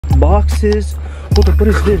boxes. Hold up, what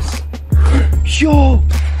is this? Yo!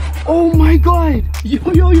 Oh my god!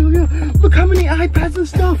 Yo! Look how many iPads and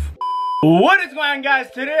stuff! What is going on,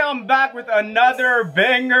 guys? Today I'm back with another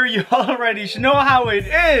banger. You already know how it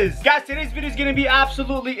is. Guys, today's video is going to be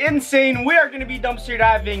absolutely insane. We are going to be dumpster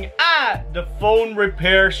diving at the phone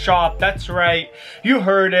repair shop. That's right. You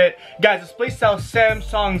heard it. Guys, this place sells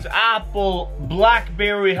Samsungs, Apple,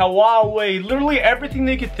 BlackBerry, Huawei, literally everything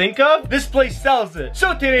they could think of. This place sells it.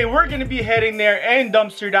 So today we're going to be heading there and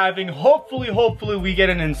dumpster diving. Hopefully we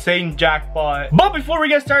get an insane jackpot. But before we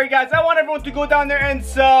get started, guys, I want everyone to go down there and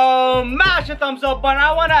smash a thumbs up button.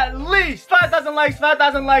 I want at least 5,000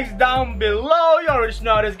 likes down below. You already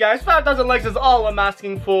know how it is, guys. 5,000 likes is all I'm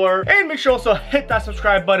asking for. And make sure also hit that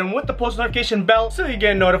subscribe button with the post notification bell so you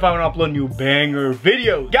get notified when I upload new banger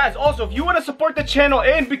videos. Guys, also, if you want to support the channel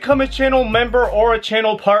and become a channel member or a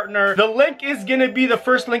channel partner, the link is gonna be the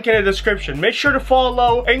first link in the description. Make sure to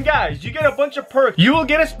follow. And guys, you get a bunch of perks. You will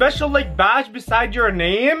get a special like badge beside your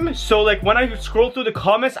name. So like when I scroll through the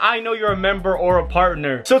comments, I know you're a member or a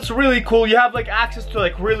partner. So it's really cool. You have like access to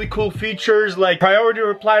like really cool features like priority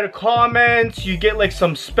reply to comments. You get like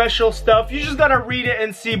some special stuff. You just gotta read it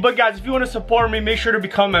and see. But guys, if you want to support me, make sure to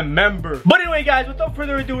become a member. But anyway, guys, without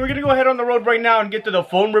further ado, we're gonna go ahead on the road right now and get to the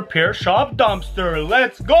phone repair shop dumpster.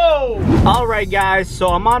 Let's go. All right, guys, so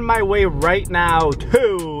I'm on my way right now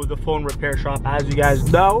to the phone repair shop, as you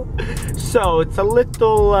guys know. So it's a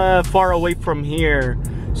little far away from here,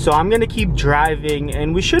 so I'm gonna keep driving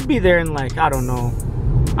and we should be there in like, I don't know,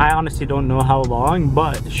 I honestly don't know how long,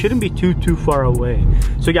 but it shouldn't be too far away.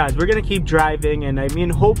 So guys, we're gonna keep driving, and I mean,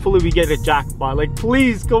 hopefully we get a jackpot. Like,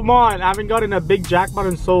 please, come on. I haven't gotten a big jackpot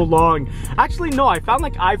in so long. Actually, no, I found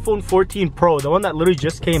like iPhone 14 Pro, the one that literally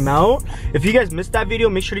just came out. If you guys missed that video,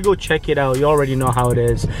 make sure to go check it out. You already know how it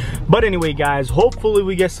is. But anyway, guys, hopefully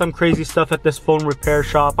we get some crazy stuff at this phone repair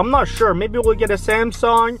shop. I'm not sure. Maybe we'll get a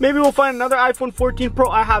Samsung. Maybe we'll find another iPhone 14 Pro.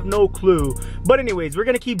 I have no clue. But anyways, we're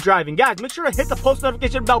gonna keep driving. Guys, make sure to hit the post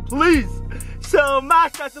notification bell, please. So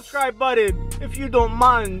smash that subscribe button if you don't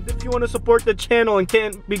mind. If you want to support the channel and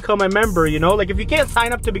can't become a member, you know, like if you can't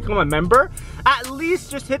sign up to become a member, at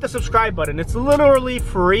least just hit the subscribe button. It's literally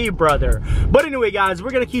free, brother. But anyway, guys,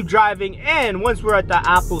 we're gonna keep driving, and once we're at the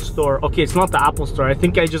Apple store, okay, it's not the Apple store, I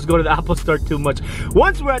think I just go to the Apple store too much.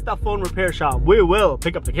 Once we're at the phone repair shop, we will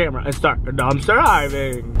pick up the camera and start dumpster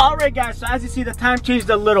diving. All right, guys, so as you see, the time changed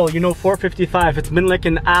a little, you know, 4:55. It's been like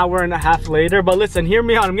an hour and a half later, but listen, hear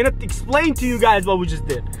me out. I'm gonna explain to you guys what we just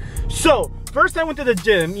did. So first I went to the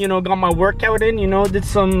gym, you know, got my workout in, you know, did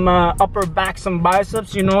some upper back, some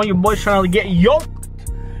biceps, you know, your boy's trying to get yoked.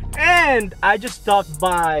 And I just stopped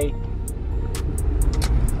by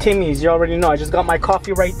Timmy's. You already know, I just got my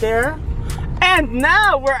coffee right there. And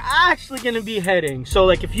now we're actually gonna be heading. So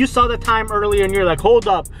like if you saw the time earlier and you're like, hold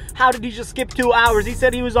up, how did he just skip 2 hours? He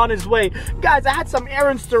said he was on his way. Guys, I had some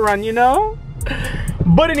errands to run, you know?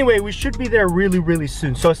 But anyway, we should be there really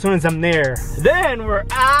soon. So as soon as I'm there, then we're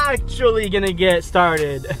actually gonna get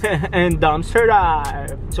started and dumpster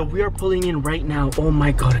dive. So we are pulling in right now. Oh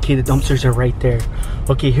my god, okay, the dumpsters are right there.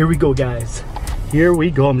 Okay, here we go, guys. Here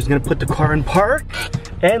we go. I'm just gonna put the car in park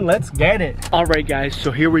and let's get it. All right, guys,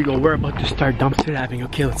 so here we go. We're about to start dumpster diving.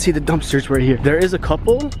 Okay, let's see the dumpsters right here. There is a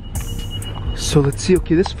couple. So let's see.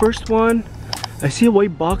 Okay, this first one, I see a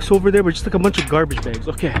white box over there, but just like a bunch of garbage bags.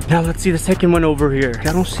 Okay, now let's see the second one over here.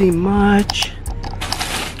 I don't see much.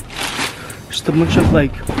 Just a bunch of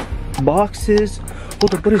like boxes.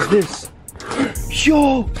 Hold up, what is this?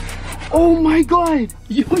 Yo! Oh my god!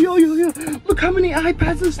 Yo! Look how many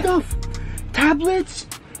iPads and stuff. Tablets.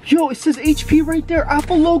 Yo, it says HP right there.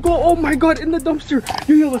 Apple logo. Oh my god, in the dumpster.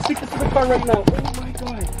 Yo, let's take this to the car right now. Oh my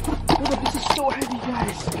god. Hold up, this is so heavy,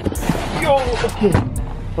 guys. Yo, okay.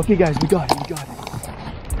 Okay, guys, we got it.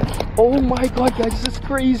 Oh my god, guys, this is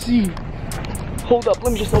crazy. Hold up,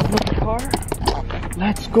 let me just open up the car.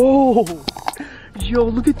 Let's go. Yo,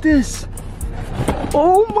 look at this.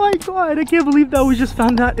 Oh my god, I can't believe that we just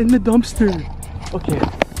found that in the dumpster. Okay.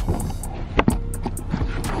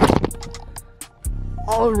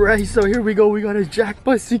 Alright, so here we go. We got a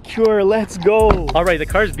jackpot secure. Let's go. Alright, the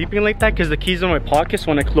car's beeping like that because the key's in my pocket. So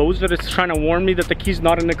when I close it, it's trying to warn me that the key's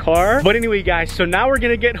not in the car. But anyway, guys, so now we're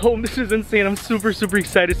gonna get home. This is insane. I'm super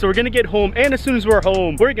excited. So we're gonna get home, and as soon as we're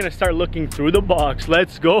home, we're gonna start looking through the box.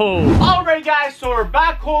 Let's go. Alright, guys, so we're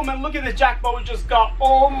back home, and look at the jackpot we just got.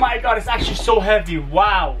 Oh my god, it's actually so heavy.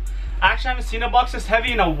 Wow. I actually haven't seen a box this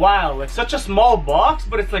heavy in a while. Like such a small box,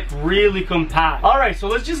 but it's like really compact. All right, so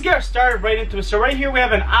let's just get started right into it. So right here we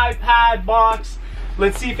have an iPad box.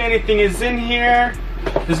 Let's see if anything is in here.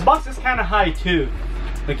 This box is kind of high too.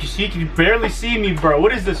 Like, you can barely see me, bro.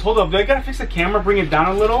 What is this? Hold up, I gotta fix the camera, bring it down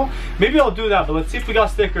a little. Maybe I'll do that, but let's see if we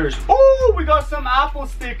got stickers. Oh, we got some Apple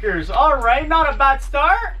stickers. All right, not a bad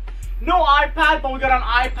start. No iPad, but we got an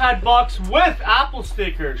iPad box with Apple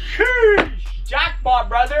stickers. Sheesh, jackpot,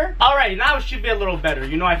 brother. All right, now it should be a little better.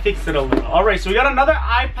 You know, I fixed it a little. All right, so we got another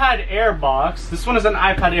iPad Air box. This one is an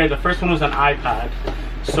iPad Air. The first one was an iPad.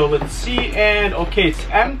 So let's see, and okay, it's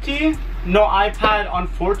empty. No iPad,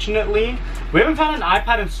 unfortunately. We haven't found an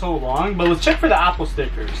iPad in so long, but let's check for the Apple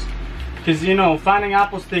stickers. Because, you know, finding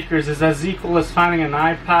Apple stickers is as equal as finding an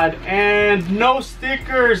iPad, and no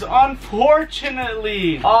stickers,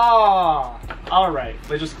 unfortunately. Ah, all right,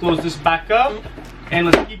 let's just close this back up, and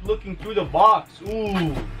let's keep looking through the box.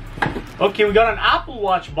 Ooh. Okay, we got an Apple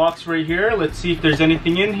Watch box right here. Let's see if there's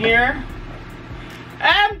anything in here.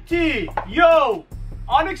 Empty! Yo!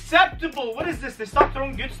 Unacceptable! What is this? They stopped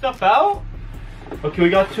throwing good stuff out? Okay, we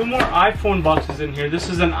got 2 more iPhone boxes in here. This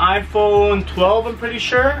is an iPhone 12, I'm pretty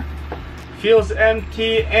sure. Feels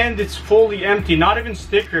empty, and it's fully empty. Not even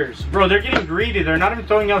stickers. Bro, they're getting greedy. They're not even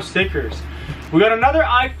throwing out stickers. We got another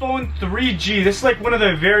iPhone 3G. This is like one of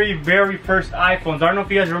the very, very first iPhones. I don't know if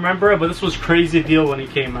you guys remember it, but this was crazy deal when it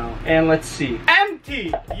came out. And let's see.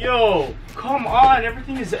 Empty! Yo, come on.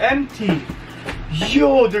 Everything is empty.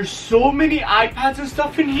 Yo, there's so many iPads and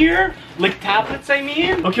stuff in here. Like tablets, I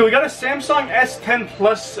mean. Okay, we got a Samsung S10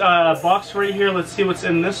 Plus box right here. Let's see what's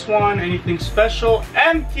in this one. Anything special?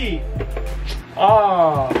 Empty.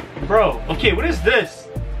 Oh, bro. Okay, what is this?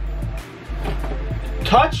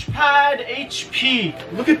 Touchpad HP.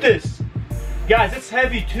 Look at this. Guys, it's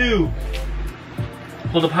heavy too.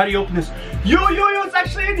 Hold up, how do you open this? Yo, it's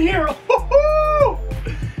actually in here.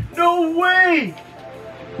 No way.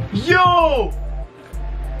 Yo.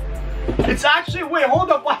 It's actually, wait, hold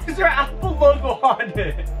up, why is there an Apple logo on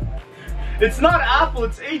it? It's not Apple,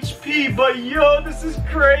 it's HP, but yo, this is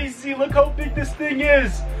crazy. Look how big this thing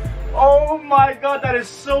is. Oh my god, that is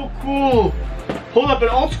so cool. Hold up, it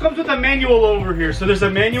also comes with a manual over here. So there's a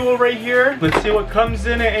manual right here. Let's see what comes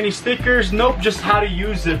in it. Any stickers? Nope, just how to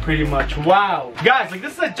use it pretty much. Wow. Guys, like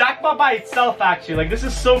this is a jackpot by itself actually. Like this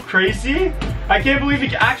is so crazy. I can't believe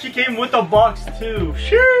it actually came with a box too.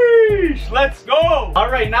 Sheesh, let's go. All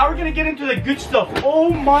right, now we're gonna get into the good stuff. Oh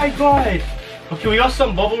my god. Okay, we got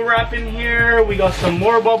some bubble wrap in here. We got some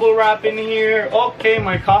more bubble wrap in here. Okay,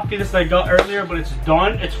 my coffee, this I got earlier, but it's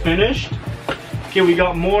done, it's finished. Okay, we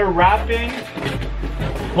got more wrapping.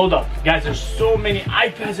 Hold up, guys, there's so many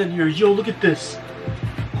iPads in here. Yo, look at this.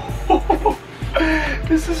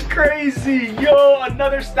 This is crazy. Yo,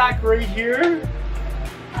 another stack right here.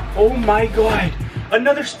 Oh my god,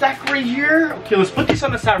 another stack right here. Okay, let's put these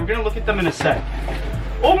on the side. We're gonna look at them in a sec.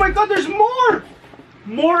 Oh my god, there's more.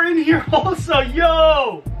 More in here also.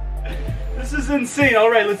 Yo, this is insane. All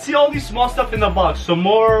right, let's see all these small stuff in the box. So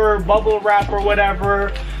more bubble wrap or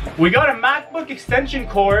whatever. We got a MacBook extension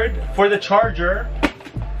cord for the charger.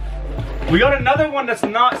 We got another one that's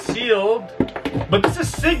not sealed, but this is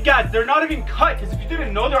sick, guys. They're not even cut, because if you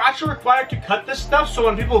didn't know, they're actually required to cut this stuff, so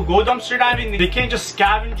when people go dumpster diving, they can't just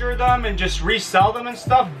scavenger them and just resell them and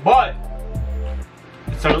stuff. But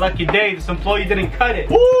it's our lucky day, this employee didn't cut it.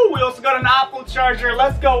 Woo! We also got an Apple charger.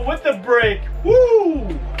 Let's go with the brick.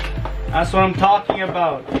 Woo! That's what I'm talking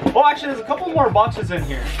about. Oh, actually, there's a couple more boxes in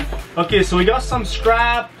here. Okay, so we got some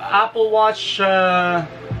scrap Apple Watch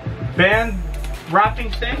band wrapping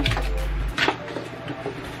thing.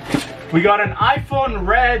 We got an iPhone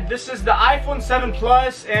Red. This is the iPhone 7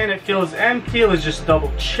 Plus, and it feels empty. Let's just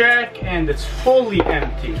double check, and it's fully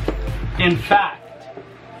empty. In fact.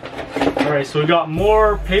 Alright, so we got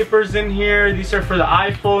more papers in here. These are for the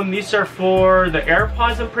iPhone. These are for the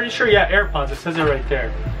AirPods, I'm pretty sure. Yeah, AirPods. It says it right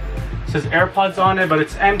there. It says AirPods on it, but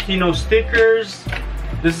it's empty. No stickers.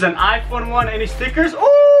 This is an iPhone one. Any stickers?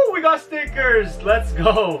 Oh, we got stickers. Let's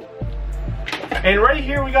go. And right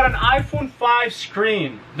here, we got an iPhone 5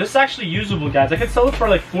 screen. This is actually usable, guys. I could sell it for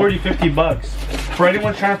like 40, 50 bucks for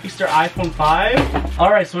anyone trying to fix their iPhone 5. All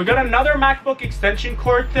right, so we got another MacBook extension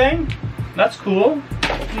cord thing. That's cool.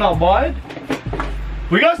 Not bad.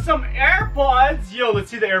 We got some AirPods. Yo, let's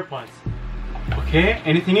see the AirPods. Okay,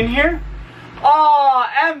 anything in here? Oh,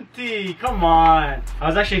 empty. Come on. I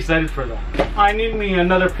was actually excited for that. I need me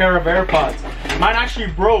another pair of AirPods. Mine actually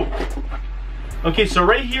broke. Okay, so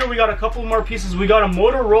right here we got a couple more pieces. We got a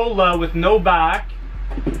Motorola with no back.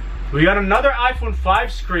 We got another iPhone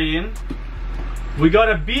 5 screen. We got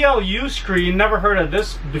a BLU screen. Never heard of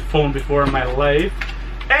this phone before in my life.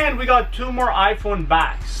 And we got 2 more iPhone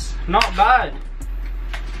backs. Not bad.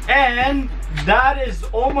 And that is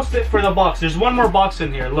almost it for the box. There's one more box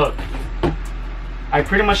in here, look. I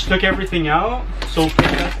pretty much took everything out. So put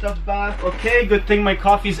that stuff back. Okay, good thing my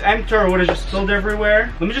coffee's empty or would have just spilled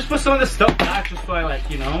everywhere. Let me just put some of this stuff back just so I like,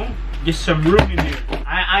 you know, get some room in here.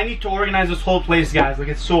 I need to organize this whole place, guys. Like,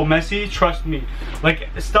 it's so messy, trust me. Like,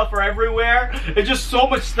 stuff are everywhere. It's just so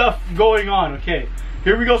much stuff going on. Okay,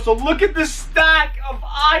 here we go. So look at this stack of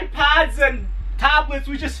iPads and tablets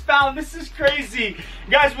we just found. This is crazy,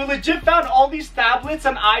 guys. We legit found all these tablets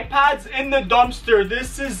and iPads in the dumpster.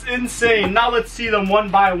 This is insane. Now let's see them one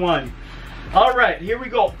by one. All right, here we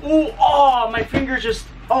go. Ooh, oh, my finger just,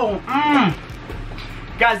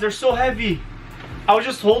 guys, they're so heavy. I was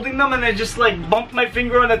just holding them and I just like bumped my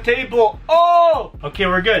finger on the table. Oh, okay,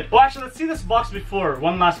 we're good. Well, actually, let's see this box before.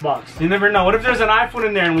 One last box. You never know. What if there's an iPhone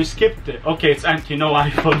in there and we skipped it? Okay, it's empty. No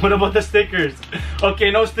iPhone. What about the stickers?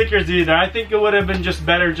 Okay, no stickers either. I think it would have been just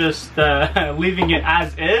better just leaving it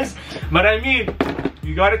as is. But I mean,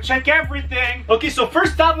 you gotta check everything. Okay, so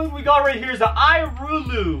first tablet we got right here is the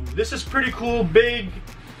iRulu. This is pretty cool, big.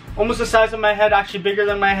 Almost the size of my head, actually bigger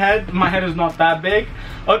than my head. My head is not that big.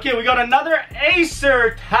 Okay, we got another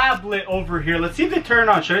Acer tablet over here. Let's see if they turn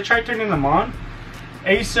on. Should I try turning them on?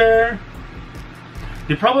 Acer.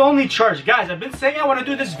 They probably only charge. Guys, I've been saying I want to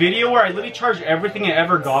do this video where I literally charge everything I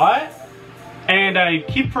ever got. And I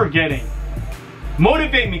keep forgetting.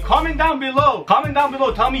 Motivate me. Comment down below. Comment down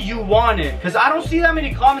below. Tell me you want it. Because I don't see that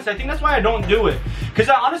many comments. I think that's why I don't do it. Because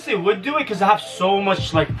I honestly would do it because I have so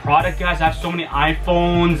much like product, guys. I have so many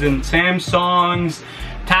iPhones and Samsungs,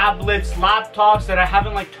 tablets, laptops that I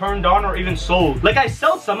haven't like turned on or even sold. Like I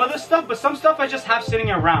sell some of this stuff, but some stuff I just have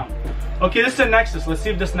sitting around. Okay, this is a Nexus. Let's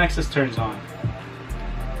see if this Nexus turns on.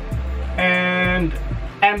 And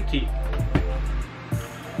empty.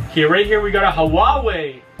 Okay, right here we got a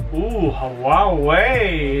Huawei. Ooh,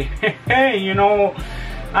 Huawei. Hey, you know,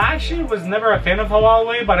 I actually was never a fan of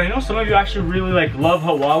Huawei, but I know some of you actually really like love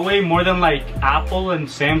Huawei more than like Apple and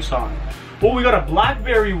Samsung. Oh, we got a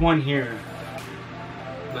BlackBerry one here.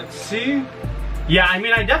 Let's see. Yeah, I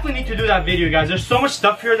mean, I definitely need to do that video, guys. There's so much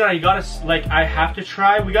stuff here that I gotta, like, I have to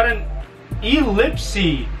try. We got an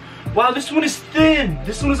Ellipse. Wow, this one is thin.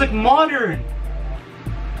 This one is like modern.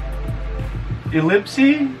 Ellipse,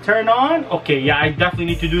 turn on. Okay, yeah, I definitely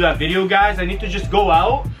need to do that video, guys. I need to just go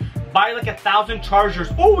out, buy like 1,000 chargers.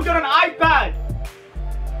 Oh, we got an iPad.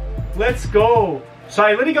 Let's go. So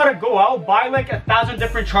I literally gotta go out, buy like 1,000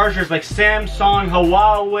 different chargers, like Samsung,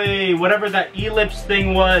 Huawei, whatever that Ellipse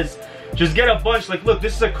thing was. Just get a bunch. Like, look,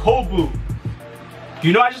 this is a Kobu.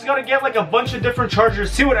 You know, I just gotta get like a bunch of different chargers,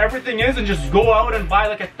 see what everything is, and just go out and buy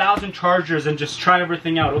like 1,000 chargers and just try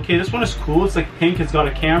everything out. Okay, this one is cool. It's like pink. It's got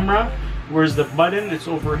a camera. Where's the button? It's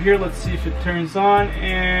over here. Let's see if it turns on.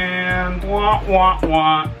 And wah, wah,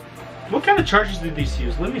 wah. What kind of chargers did these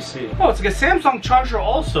use? Let me see. Oh, it's like a Samsung charger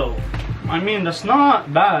also. I mean, that's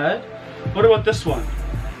not bad. What about this one?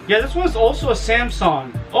 Yeah, this one's also a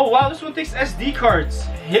Samsung. Oh wow, this one takes SD cards.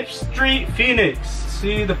 Hip Street Phoenix.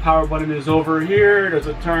 See, the power button is over here. Does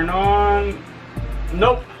it turn on?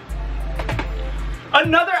 Nope.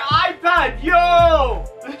 Another iPad. Yo,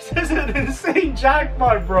 this is an insane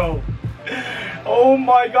jackpot, bro. Oh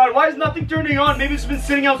my god, why is nothing turning on? Maybe it's been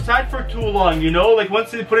sitting outside for too long, you know, like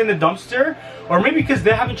once they put it in the dumpster, or maybe because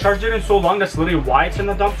they haven't charged it in so long, that's literally why it's in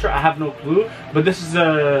the dumpster. I have no clue. But this is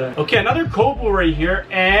a okay, another Kobo right here.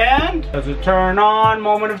 And does it turn on?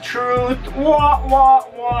 Moment of truth. Wah, wah,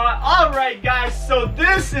 wah. All right, guys, so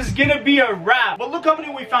this is gonna be a wrap. But look how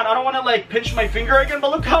many we found. I don't want to like pinch my finger again,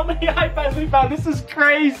 but look how many iPads we found. This is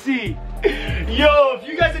crazy. Yo, if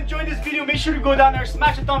you guys enjoyed this video, make sure to go down there,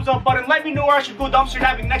 smash the thumbs up button, let me know where I should go dumpster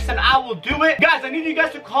diving next, and I will do it. Guys, I need you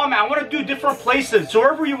guys to comment. I want to do different places, so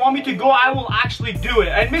wherever you want me to go, I will actually do it.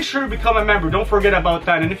 And make sure to become a member. Don't forget about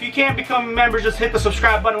that. And if you can't become a member, just hit the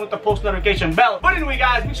subscribe button with the post notification bell. But anyway,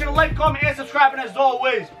 guys, make sure to like, comment, and subscribe. And as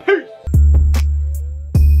always, peace.